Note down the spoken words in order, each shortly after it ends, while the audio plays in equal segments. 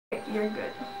You're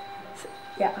good.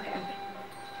 Yeah, okay, I'm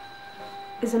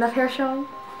good. Is enough hair showing?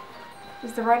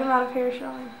 Is the right amount of hair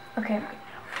showing? Okay, I'm good.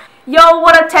 Yo,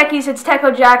 what up techies, it's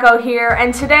Techo Jacko here,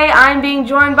 and today I'm being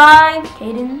joined by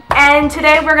Caden. And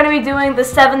today we're going to be doing the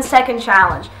 7-second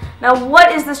challenge. Now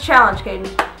what is this challenge,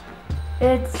 Caden?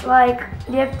 It's like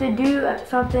you have to do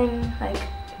something like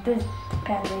this,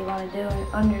 depends what you want to do in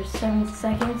under 7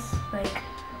 seconds. Like,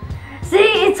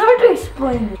 see, it's hard to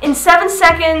explain. In 7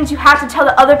 seconds you have to tell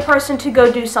the other person to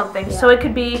go do something. Yeah. So it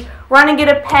could be run and get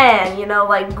a pen, you know,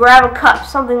 like grab a cup,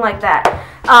 something like that.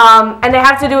 And they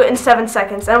have to do it in 7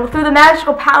 seconds. And through the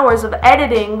magical powers of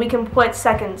editing, we can put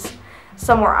seconds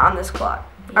somewhere on this clock,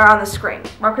 or on the screen.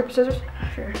 Rock, paper, scissors?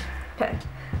 Sure. Okay.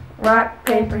 Rock,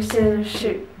 paper, scissors,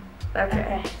 shoot.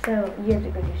 Okay. So you have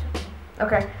to go do something.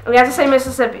 Okay. And we have to say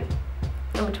Mississippi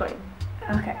in between.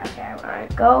 Okay.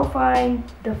 Alright. Go find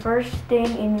the first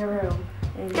thing in your room.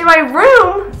 In my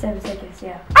room? 7 seconds,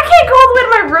 yeah. I can't go all the way to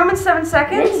my room in 7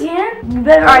 seconds. Yes, you can. You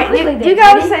better Alright, quickly then. you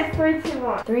gotta Ready? say 3, 2,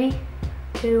 1. 3,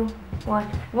 2, 1.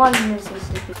 1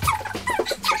 Mississippi.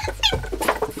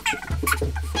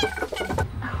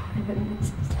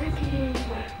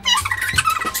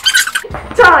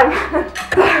 Time.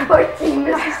 14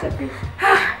 Mississippi.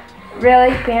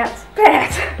 Really? Pants?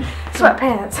 Pants.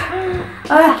 Sweatpants.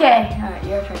 Okay. Alright,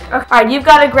 your turn. Alright, you've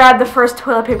got to grab the first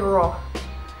toilet paper roll.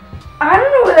 I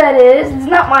don't know what that is. It's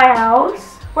not my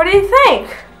house. What do you think?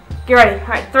 Get ready.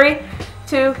 Alright, 3,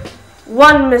 2,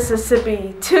 1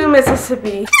 Mississippi. 2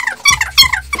 Mississippi.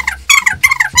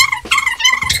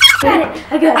 Got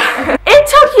it. I got it. It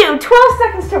took you 12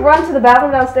 seconds to run to the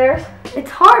bathroom downstairs. It's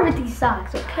hard with these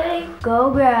socks, okay?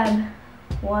 Go grab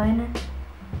 1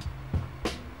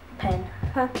 pen.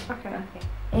 Huh? Okay. Okay.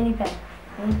 Any pen.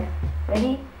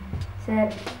 Ready?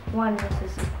 Set. 1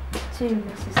 Mississippi. 2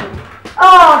 Mississippi.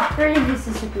 Oh! 3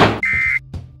 Mississippi.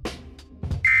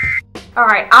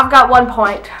 Alright, I've got 1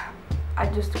 point. I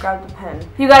just grabbed the pen.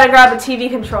 You gotta grab a TV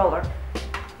controller.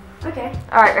 Okay.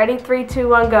 Alright, ready? 3, 2,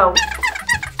 1, go.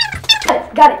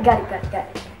 Got it.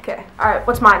 Okay. Alright,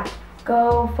 what's mine?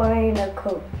 Go find a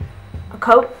coat. A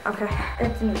coat? Okay.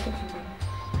 It's in the kitchen.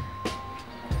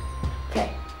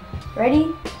 Okay.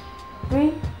 Ready?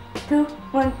 3, 2,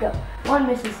 1, go. 1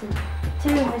 Mississippi.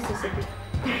 2 Mississippi.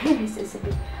 3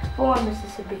 Mississippi. 4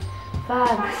 Mississippi.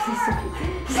 5 Mississippi.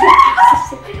 6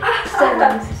 Mississippi.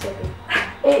 7 Mississippi.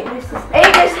 8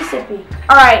 Mississippi.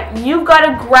 Alright, you've got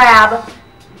to grab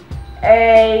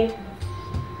a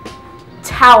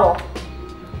towel.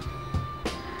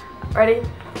 Ready?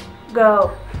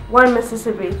 Go. 1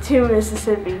 Mississippi, 2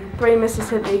 Mississippi, 3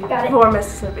 Mississippi, Got it. 4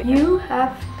 Mississippi. You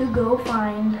have to go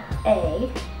find a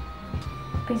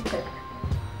piece of paper.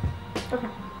 Okay.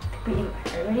 Be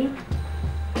anywhere.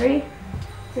 Ready? 3,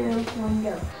 2, 1,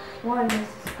 go. 1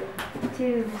 Mississippi.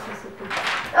 2 Mississippi.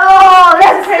 Oh,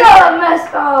 that's so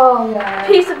messed up. Oh, God.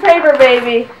 Piece of paper,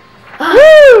 baby.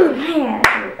 Woo! Man,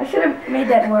 I should have made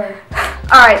that word.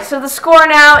 Alright, so the score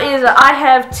now is I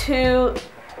have 2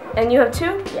 and you have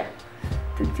 2? Yeah.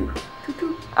 2.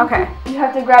 Okay. You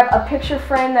have to grab a picture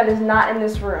frame that is not in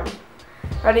this room.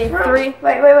 Ready? 3.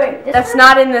 Wait. This That's room?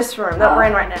 not in this room that we're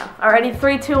in right now. Alrighty,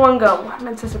 3, 2, 1, go. 1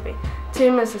 Mississippi,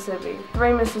 2 Mississippi,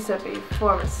 3 Mississippi,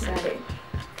 4 Mississippi.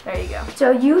 There you go.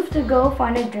 So you have to go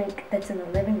find a drink that's in the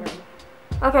living room.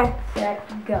 Okay.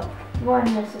 Set, go.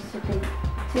 1 Mississippi,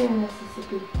 2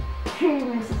 Mississippi, 3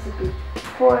 Mississippi,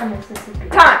 4 Mississippi.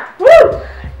 Time. Woo!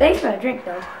 Thanks for the drink,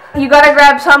 though. You gotta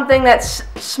grab something that's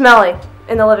smelly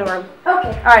in the living room.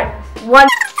 Okay. Alright, 1.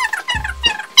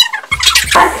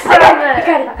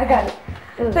 I got it.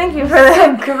 Ew. Thank you for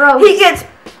that. Gross.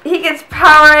 He gets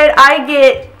Powerade. I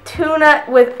get tuna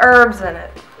with herbs in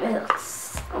it. Ew.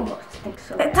 Oh, it stinks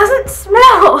so It bad. doesn't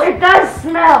smell. It does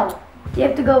smell. You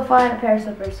have to go find a pair of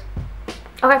slippers.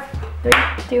 Okay. 3,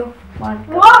 2, 1.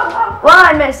 Whoa.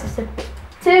 1 Mississippi,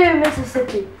 2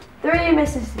 Mississippi, 3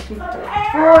 Mississippi,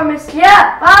 4 Mississippi,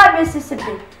 5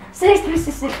 Mississippi, 6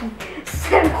 Mississippi,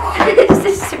 7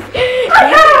 Mississippi.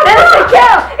 That doesn't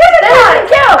count.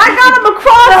 I got him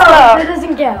across That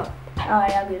doesn't count.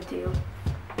 Alright, I'll give it to you.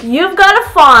 You've got to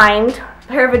find a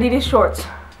pair of Adidas shorts.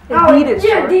 Adidas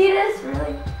shorts. Adidas?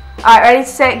 Really? Alright, ready,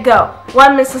 set, go.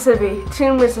 1 Mississippi,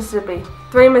 2 Mississippi,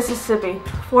 3 Mississippi,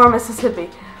 4 Mississippi,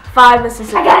 5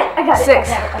 Mississippi. I got it.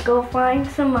 6. Go find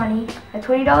some money. A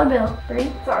 $20 bill.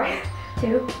 3, Sorry.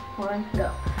 2, 1, go.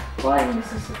 1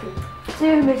 Mississippi,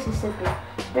 2 Mississippi,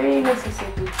 3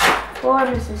 Mississippi, 4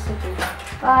 Mississippi,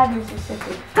 5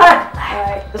 Mississippi. Cut.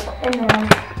 Alright, and then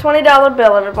 $20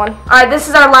 bill, everyone. Alright, this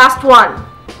is our last one.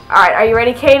 Alright, are you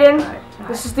ready, Caden? Alright.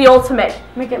 This is the ultimate.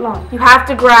 Make it long. You have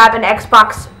to grab an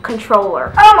Xbox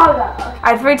controller. Oh my god.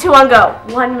 Alright, 3, 2, 1, go.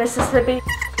 1 Mississippi.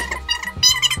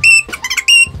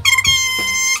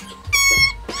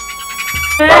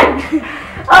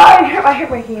 I hurt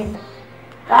my hand.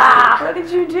 What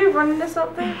did you do? Run into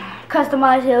something?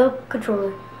 Customize Halo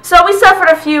controller. So we suffered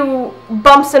a few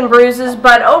bumps and bruises,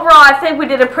 but overall I think we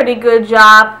did a pretty good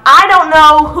job. I don't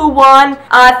know who won.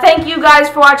 Thank you guys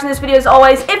for watching this video as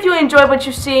always. If you enjoyed what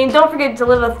you've seen, don't forget to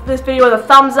leave this video with a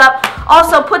thumbs up.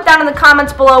 Also, put down in the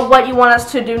comments below what you want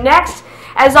us to do next.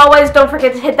 As always, don't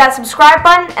forget to hit that subscribe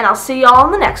button, and I'll see y'all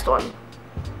in the next one.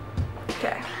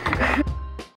 Okay.